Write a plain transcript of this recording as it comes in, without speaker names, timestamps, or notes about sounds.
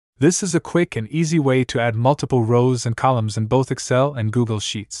This is a quick and easy way to add multiple rows and columns in both Excel and Google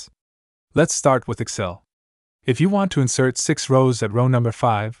Sheets. Let's start with Excel. If you want to insert 6 rows at row number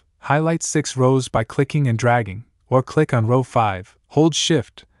 5, highlight 6 rows by clicking and dragging, or click on row 5, hold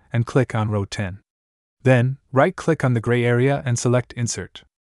Shift, and click on row 10. Then, right-click on the gray area and select Insert.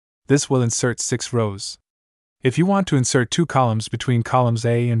 This will insert 6 rows. If you want to insert 2 columns between columns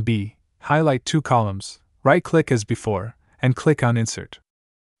A and B, highlight 2 columns, right-click as before, and click on Insert.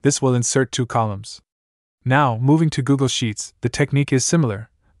 This will insert 2 columns. Now, moving to Google Sheets, the technique is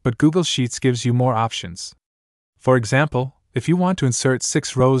similar, but Google Sheets gives you more options. For example, if you want to insert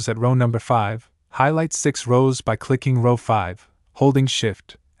 6 rows at row number 5, highlight 6 rows by clicking row 5, holding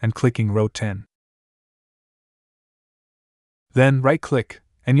Shift, and clicking row 10. Then right-click,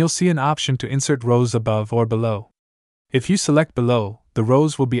 and you'll see an option to insert rows above or below. If you select below, the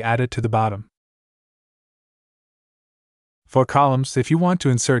rows will be added to the bottom. For columns, if you want to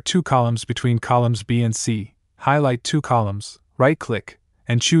insert 2 columns between columns B and C, highlight 2 columns, right-click,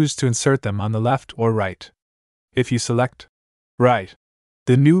 and choose to insert them on the left or right. If you select right,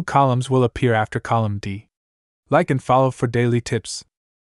 the new columns will appear after column D. Like and follow for daily tips.